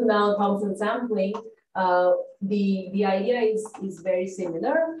want to do now Thompson sampling, the idea is very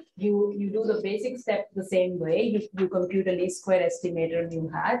similar. You do the basic step the same way. You compute a least square estimator mu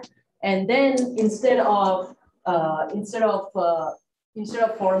hat, and then instead of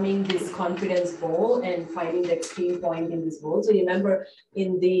forming this confidence bowl and finding the extreme point in this bowl. So you remember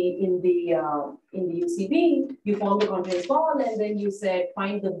in the UCB, you formed the confidence ball and then you said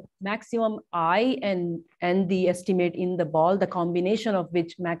find the maximum I and the estimate in the ball, the combination of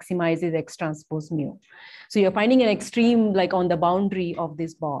which maximizes X transpose mu. So you're finding an extreme like on the boundary of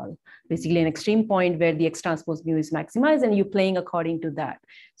this ball, basically an extreme point where the X transpose mu is maximized and you're playing according to that.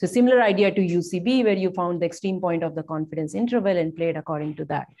 So similar idea to UCB where you found the extreme point of the confidence interval and played according to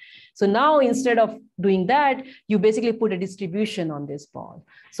that. So now instead of doing that, you basically put a distribution on this ball.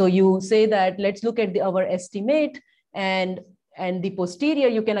 So you say that let's look at our estimate and the posterior,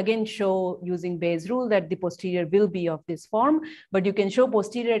 you can again show using Bayes' rule that the posterior will be of this form, but you can show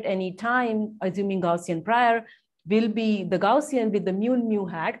posterior at any time, assuming Gaussian prior, will be the Gaussian with the mu and mu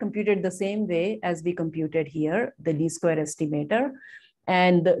hat computed the same way as we computed here, the least square estimator.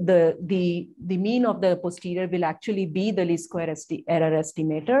 And the mean of the posterior will actually be the least square error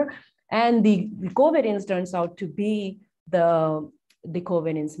estimator. And the covariance turns out to be the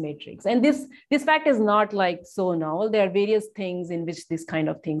covariance matrix. And this fact is not like so novel. There are various things in which this kind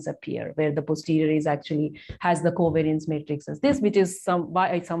of things appear, where the posterior is actually has the covariance matrix as this, which is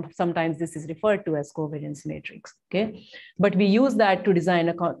sometimes this is referred to as covariance matrix. Okay, but we use that to design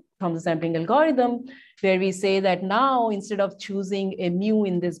a Thompson sampling algorithm, where we say that now instead of choosing a mu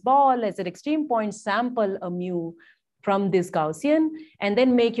in this ball as an extreme point, sample a mu from this Gaussian, and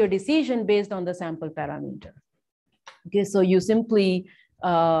then make your decision based on the sample parameter. Okay, so you simply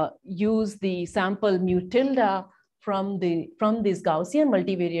use the sample mu tilde from this Gaussian,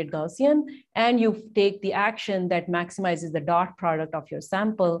 multivariate Gaussian, and you take the action that maximizes the dot product of your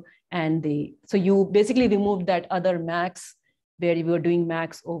sample. And so you basically remove that other max where you were doing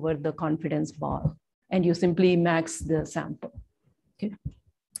max over the confidence ball, and you simply max the sample. Okay.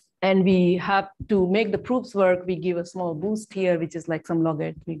 And we have to make the proofs work. We give a small boost here, which is like some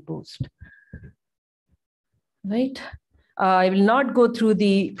logarithmic boost. Right. I will not go through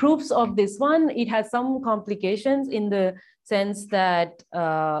the proofs of this one. It has some complications in the sense that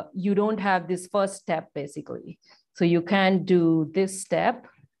you don't have this first step, basically. So you can't do this step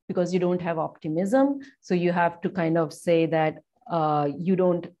because you don't have optimism. So you have to kind of say that you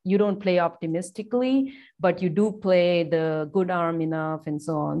don't play optimistically, but you do play the good arm enough and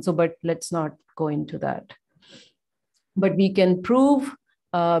so on. So, but let's not go into that. But we can prove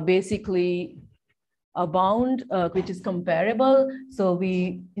basically a bound which is comparable. So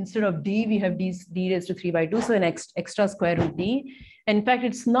we, instead of d, we have d raised to 3 by 2, so an extra square root d. And in fact,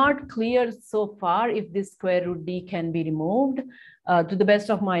 it's not clear so far if this square root d can be removed. To the best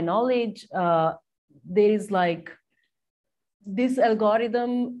of my knowledge, there is like, this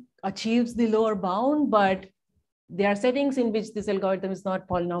algorithm achieves the lower bound, but there are settings in which this algorithm is not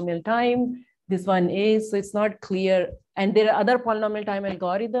polynomial time. This one is, so it's not clear. And there are other polynomial time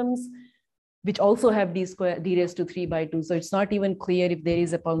algorithms which also have d raised to 3 by 2. So it's not even clear if there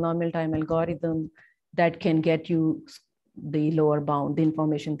is a polynomial time algorithm that can get you the lower bound, the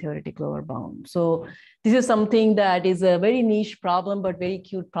information theoretic lower bound. So this is something that is a very niche problem, but very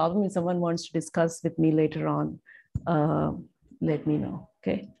cute problem. If someone wants to discuss with me later on, let me know,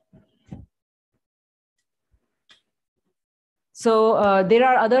 okay? So there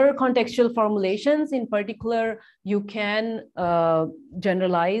are other contextual formulations. In particular, you can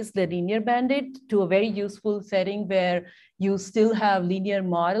generalize the linear bandit to a very useful setting where you still have linear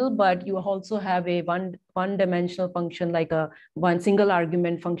model, but you also have a one-dimensional function, like a one single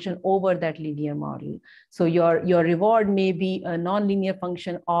argument function over that linear model. So your reward may be a nonlinear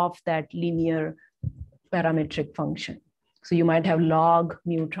function of that linear parametric function. So you might have log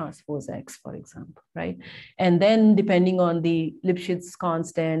mu transpose X, for example, right? And then depending on the Lipschitz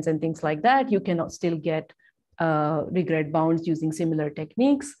constants and things like that, you can still get regret bounds using similar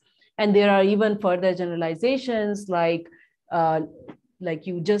techniques. And there are even further generalizations like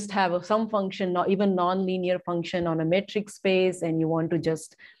you just have some function, not even nonlinear function on a metric space, and you want to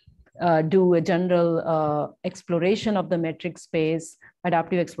just do a general exploration of the metric space,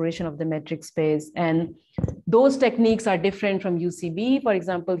 adaptive exploration of the metric space. And those techniques are different from UCB. For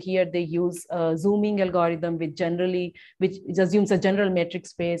example, here they use a zooming algorithm which assumes a general metric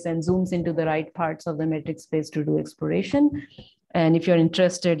space and zooms into the right parts of the metric space to do exploration. And if you're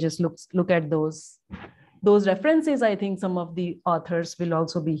interested, just look at those references. I think some of the authors will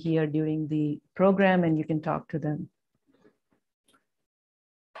also be here during the program and you can talk to them.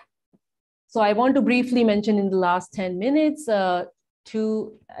 So I want to briefly mention in the last 10 minutes,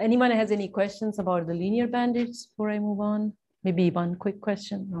 anyone has any questions about the linear bandits before I move on? Maybe one quick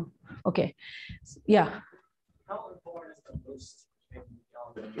question? No. Okay, yeah. How important is the boost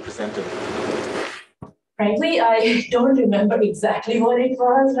that you presented? Frankly, I don't remember exactly what it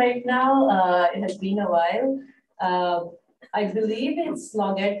was right now. It has been a while. I believe it's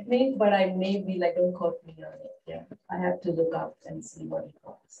logarithmic, but I may be like, don't quote me on it. Yeah, I have to look up and see what it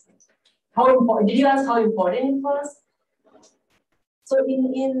was. How important? Did you ask how important it was? So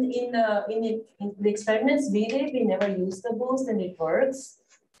in the experiments we did, we never used the boost and it works.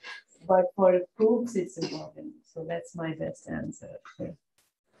 But for proofs, it's important. So that's my best answer. Okay.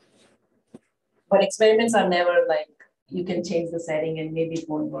 But experiments are never like, you can change the setting and maybe it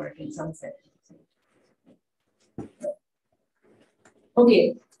won't work in some settings.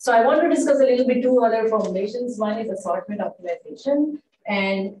 Okay, so I want to discuss a little bit two other formulations. One is assortment optimization.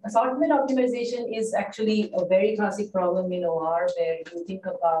 And assortment optimization is actually a very classic problem in OR where you think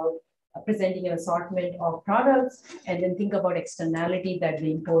about presenting an assortment of products and then think about externality that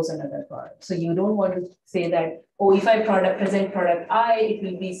they impose on other products. So you don't want to say that, oh, if I present product I, it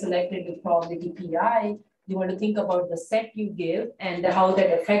will be selected with probability PI. You want to think about the set you give and how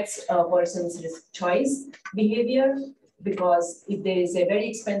that affects a person's choice behavior. Because if there is a very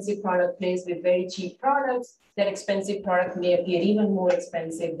expensive product placed with very cheap products, that expensive product may appear even more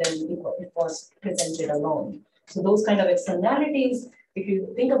expensive than it was presented alone. So those kind of externalities, if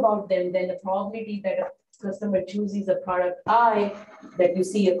you think about them, then the probability that a customer chooses a product I, that you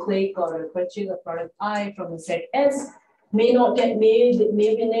see a click or a purchase of product I from a set S, may not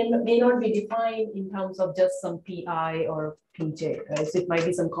be defined in terms of just some PI or PJ, right? So it might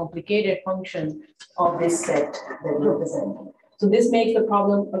be some complicated function of this set that you're presenting. So this makes the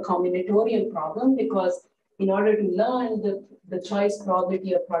problem a combinatorial problem because in order to learn the choice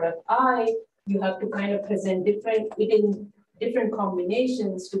probability of product I, you have to kind of present different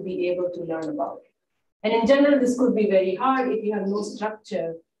combinations to be able to learn about it. And in general, this could be very hard if you have no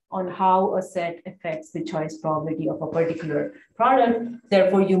structure on how a set affects the choice probability of a particular product.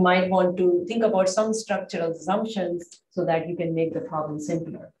 Therefore, you might want to think about some structural assumptions so that you can make the problem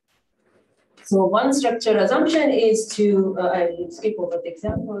simpler. So one structural assumption is to, I will skip over the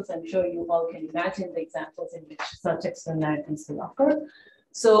examples. I'm sure you all can imagine the examples in which such externalities will occur.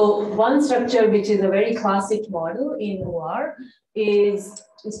 So one structure, which is a very classic model in OR, is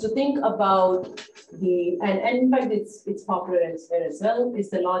to think about and in fact, it's popular elsewhere as well, is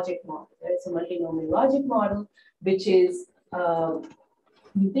the logic model. It's a multinomial logic model, which is,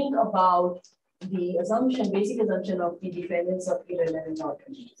 you think about the basic assumption of independence of irrelevant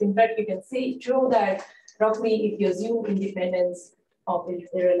alternatives. In fact, you can show that roughly if you assume independence of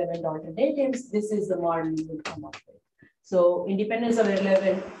irrelevant alternatives, this is the model you will come up with. So independence of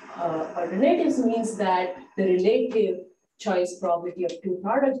irrelevant alternatives means that the relative choice probability of two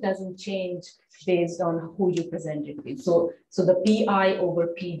products doesn't change based on who you present it with. So the PI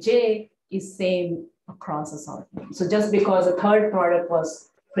over PJ is same across assortment. So just because a third product was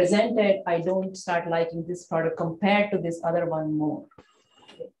presented, I don't start liking this product compared to this other one more.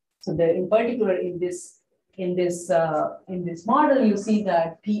 Okay. So in particular, in this in this model, you see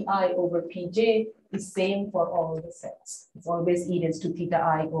that Pi over Pj is same for all the sets. It's always E raised to theta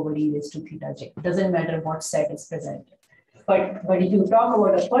I over E raised to theta j. It doesn't matter what set is presented. But if you talk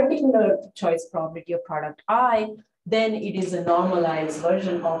about a particular choice probability of product I, then it is a normalized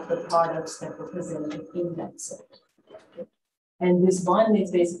version of the products that were presented in that set. And this one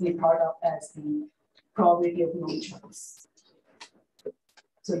is basically thought of as the probability of no choice.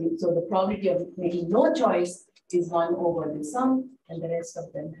 So the probability of making no choice is 1 over the sum, and the rest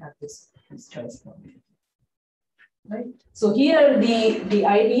of them have this choice probability. Right? So here the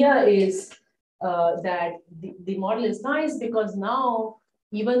idea is that the model is nice because now,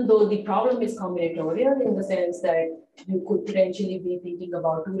 even though the problem is combinatorial in the sense that you could potentially be thinking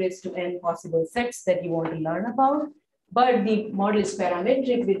about 2 raised to n possible sets that you want to learn about, but the model is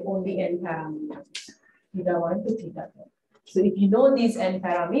parametric with only n parameters, theta 1 to theta 10. So if you know these n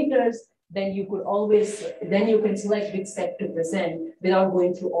parameters, then you could always, then you can select which set to present without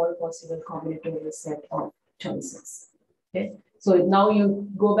going through all possible combinatorial set of choices. Okay. So now you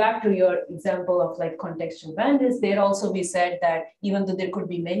go back to your example of like contextual bandits. There also we said that even though there could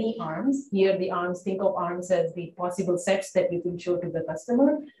be many arms, here the arms, think of arms as the possible sets that you can show to the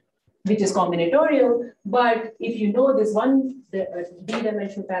customer, which is combinatorial. But if you know this one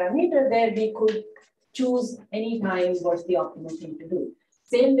d-dimensional parameter, there we could choose any time what's the optimal thing to do.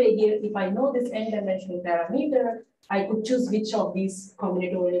 Same way here, if I know this n-dimensional parameter, I could choose which of these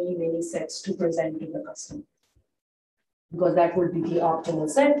combinatorially many sets to present to the customer, because that would be the optimal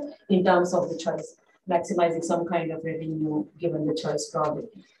set in terms of the choice, maximizing some kind of revenue given the choice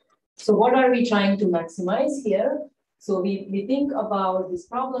probability. So what are we trying to maximize here? So we think about this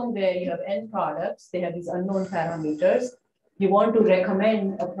problem where you have n products, they have these unknown parameters. You want to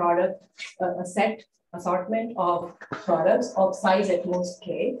recommend a product, a set, assortment of products of size at most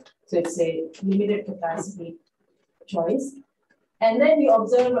k. So it's a limited capacity choice. And then you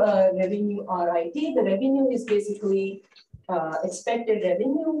observe revenue RIT. The revenue is basically expected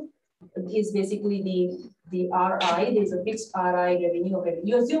revenue is basically the RI. There's a fixed RI revenue.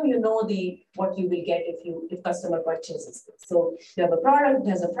 You assume you know what you will get if customer purchases it. So you have a product, it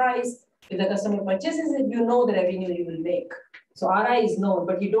has a price. If the customer purchases it, you know the revenue you will make. So RI is known,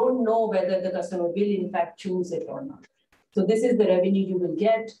 but you don't know whether the customer will in fact choose it or not. So this is the revenue you will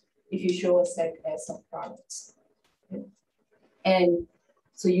get if you show a set S of products. Okay. And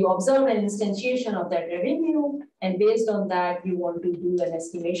so you observe an instantiation of that revenue, and based on that, you want to do an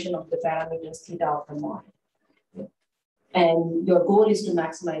estimation of the parameters theta of the model. Okay. And your goal is to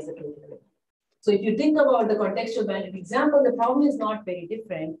maximize the total revenue. So if you think about the contextual bandit example, the problem is not very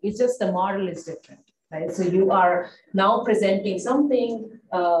different. It's just the model is different. Right? So you are now presenting something,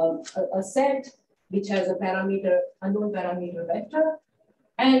 a set which has a parameter, unknown parameter vector,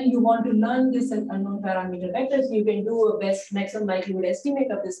 and you want to learn this unknown parameter vector. So you can do a best maximum likelihood estimate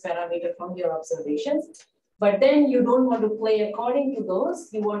of this parameter from your observations. But then you don't want to play according to those.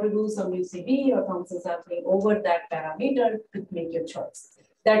 You want to do some UCB or Thompson sampling over that parameter to make your choice.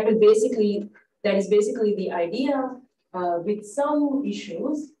 That is basically the idea with some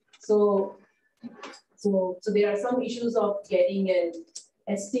issues. So there are some issues of getting an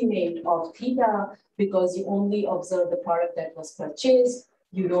estimate of theta because you only observe the product that was purchased.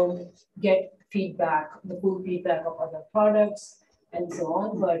 You don't get feedback, the full feedback of other products and so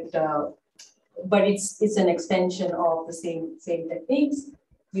on. But it's an extension of the same techniques.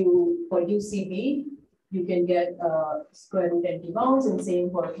 For UCB, you can get square root empty bounds, and same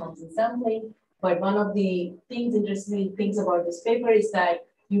for Thompson sampling. But one of the interesting things about this paper is that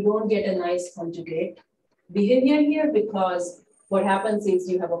you don't get a nice conjugate behavior here, because what happens is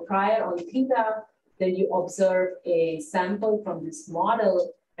you have a prior on theta, then you observe a sample from this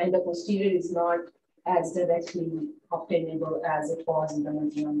model, and the posterior is not as directly obtainable as it was in the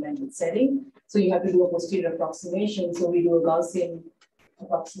multi-bandit setting. So you have to do a posterior approximation. So we do a Gaussian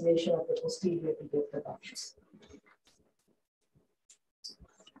approximation of the posterior to get the values.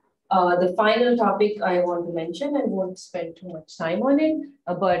 The final topic I want to mention, and won't spend too much time on it,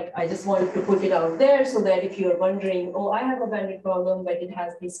 but I just wanted to put it out there so that if you're wondering, oh, I have a bandit problem, but it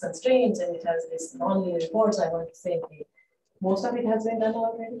has these constraints and it has this nonlinear reports, I want to say, okay, most of it has been done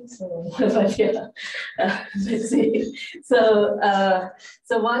already. So, but yeah, let's see. So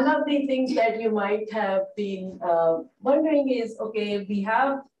one of the things that you might have been wondering is, okay, we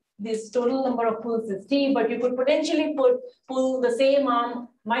have this total number of pulls is T, but you could potentially pull the same arm,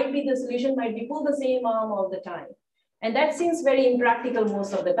 the solution might be pull the same arm all the time. And that seems very impractical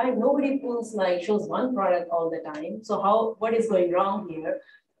most of the time. Nobody shows one product all the time. So what is going wrong here?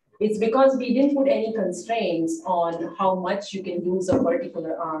 It's because we didn't put any constraints on how much you can use a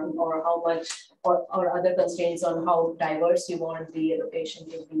particular arm or how much, or other constraints on how diverse you want the allocation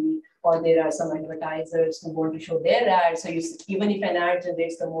to be, or there are some advertisers who want to show their ads. So even if an ad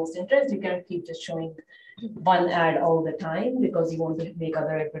generates the most interest, you can't keep just showing one ad all the time because you want to make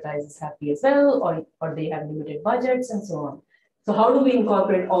other advertisers happy as well, or they have limited budgets and so on. So how do we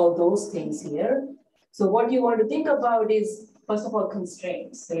incorporate all those things here? So what you want to think about is, first of all,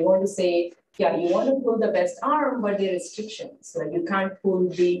 constraints. So you want to say, yeah, you want to pull the best arm, but there are restrictions. So you can't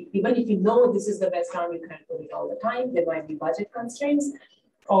pull even if you know this is the best arm, you can't pull it all the time. There might be budget constraints.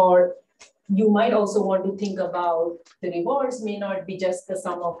 Or you might also want to think about the rewards may not be just the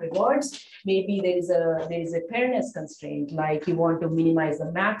sum of rewards. Maybe there is a fairness constraint, like you want to minimize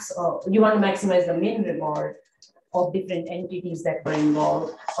the max, or you want to maximize the min reward of different entities that were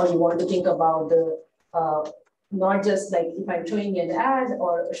involved, or you want to think about the not just like if I'm showing an ad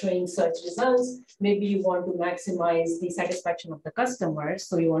or showing search results, maybe you want to maximize the satisfaction of the customers.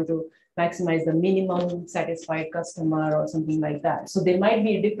 So you want to maximize the minimum satisfied customer or something like that. So there might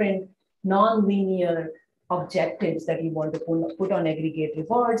be different non-linear objectives that you want to put on aggregate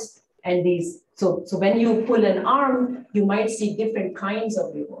rewards. And these, so when you pull an arm, you might see different kinds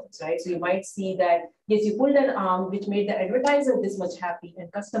of rewards, right? So you might see that, yes, you pulled an arm which made the advertiser this much happy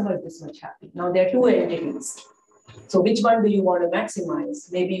and customer this much happy. Now there are two entities. So which one do you want to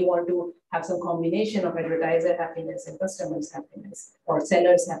maximize? Maybe you want to have some combination of advertiser happiness and customers happiness, or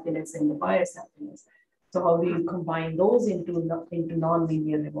sellers happiness and the buyer's happiness. So how do you combine those into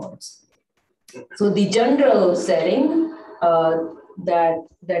non-linear rewards? So the general setting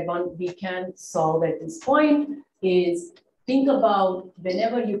that one we can solve at this point is, think about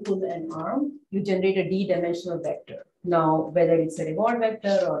whenever you pull an arm, you generate a d-dimensional vector. Now, whether it's a reward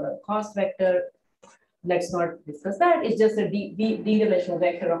vector or a cost vector, let's not discuss that. It's just a d-dimensional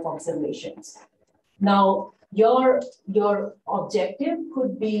vector of observations. Now, your objective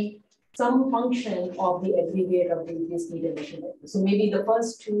could be some function of the aggregate of this d-dimensional vector. So maybe the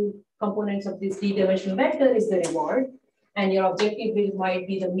first two components of this d-dimensional vector is the reward, and your objective might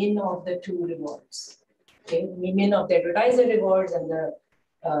be the min of the two rewards. Okay, min of the advertiser rewards and the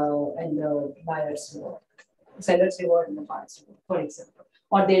buyer's reward, seller's reward and the buyer's reward, for example.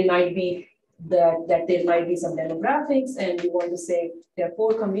 Or there might be that there might be some demographics, and you want to say there are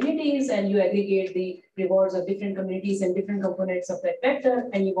 4 communities, and you aggregate the rewards of different communities and different components of that vector,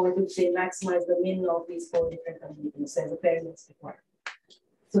 and you want to say maximize the min of these 4 different communities as a fairness requirement.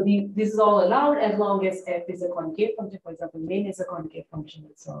 So this is all allowed as long as f is a concave function. For example, min is a concave function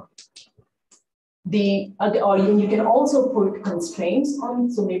and so on. Or you can also put constraints on.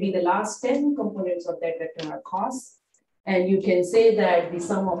 So maybe the last 10 components of that vector are costs. And you can say that the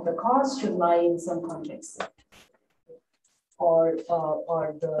sum of the costs should lie in some convex set, or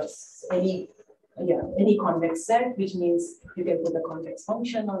any convex set, which means you can put a convex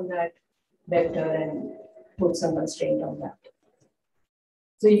function on that vector and put some constraint on that.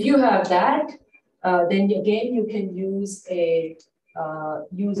 So if you have that, then again you can use a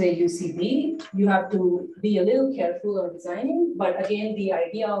UCB. You have to be a little careful on designing, but again the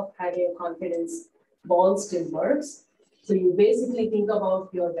idea of having a confidence ball still works. So you basically think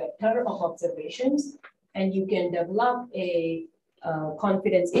about your vector of observations, and you can develop a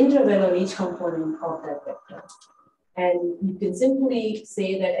confidence interval on each component of that vector. And you can simply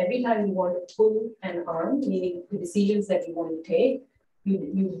say that every time you want to pull an arm, meaning the decisions that you want to take,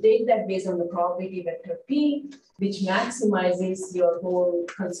 you take that based on the probability vector P, which maximizes your whole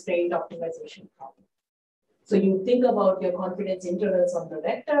constraint optimization problem. So you think about your confidence intervals on the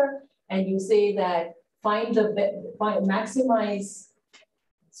vector, and you say that maximize.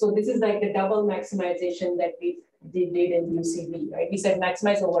 So this is like the double maximization that we did in UCB, right? We said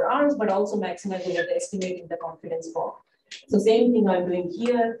maximize over arms, but also maximize over the estimating the confidence ball. So same thing I'm doing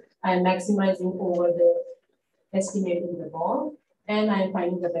here. I'm maximizing over the estimating the ball, and I'm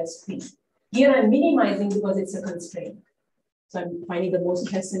finding the best P. Here I'm minimizing because it's a constraint. So I'm finding the most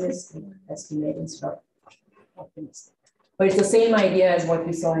pessimistic estimate instead of optimistic. But it's the same idea as what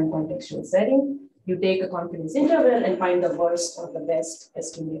we saw in contextual setting. You take a confidence interval and find the worst or the best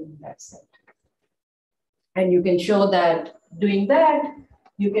estimate in that set. And you can show that doing that,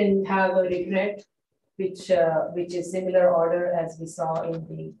 you can have a regret, which is similar order as we saw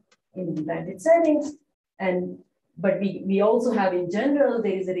in the bandit settings. But we also have in general,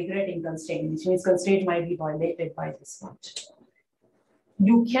 there is a regretting constraint, which means constraint might be violated by this much.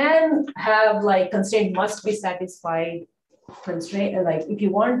 You can have like constraint must be satisfied constraint, like if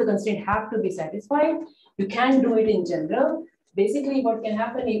you want the constraint have to be satisfied, you can do it in general. Basically what can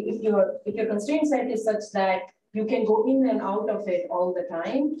happen if your constraint set is such that you can go in and out of it all the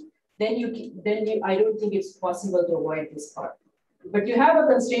time, then I don't think it's possible to avoid this part. But you have a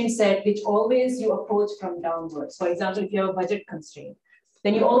constraint set which always you approach from downwards. For example, if you have a budget constraint,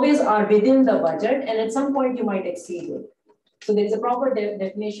 then you always are within the budget, and at some point you might exceed it. So there is a proper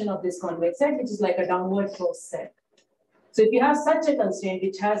definition of this convex set, which is like a downward closed set. So if you have such a constraint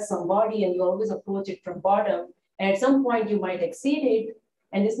which has some body and you always approach it from bottom, and at some point you might exceed it,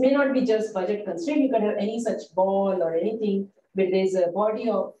 and this may not be just budget constraint, you can have any such ball or anything where there's a body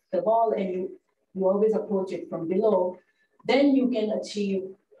of the ball and you always approach it from below, then you can achieve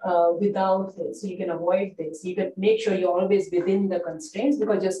without this. So you can avoid this. You can make sure you're always within the constraints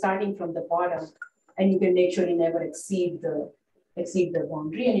because you're starting from the bottom, and you can make sure you never exceed the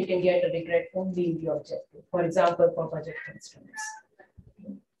boundary, and you can get a regret only in the objective. For example, for budget constraints.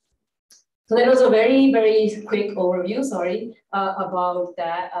 So that was a very, very quick overview, sorry, about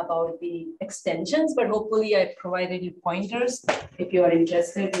the extensions, but hopefully I provided you pointers. If you are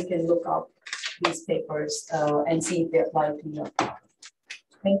interested, you can look up these papers and see if they apply to your problem.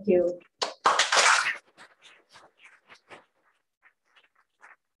 Thank you.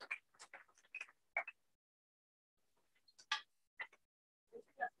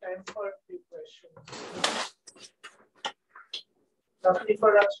 Time for a few questions. Luckily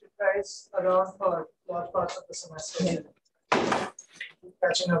for us, Shipra is around for large parts of the semester. Yeah.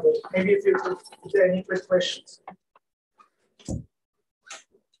 Catching up with. Maybe if there are any quick questions.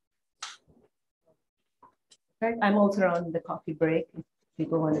 Right. I'm also on the coffee break. If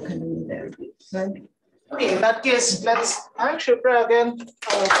people want to continue there. Right. Okay, in that case, let's thank Shipra again.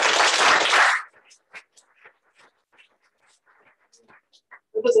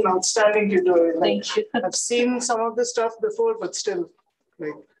 It was an outstanding tutorial. Thank you. I've seen some of this stuff before, but still,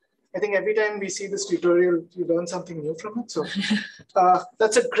 like, I think every time we see this tutorial, you learn something new from it. So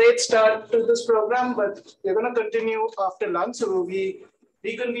that's a great start to this program, but we're going to continue after lunch. So we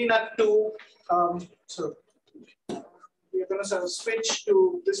reconvene at 2. So we're going to sort of switch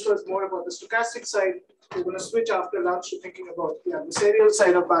to, this was more about the stochastic side. We're going to switch after lunch to thinking about the adversarial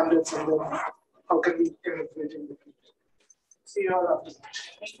side of bandits and then how can we kind of bridge in between. See you all after.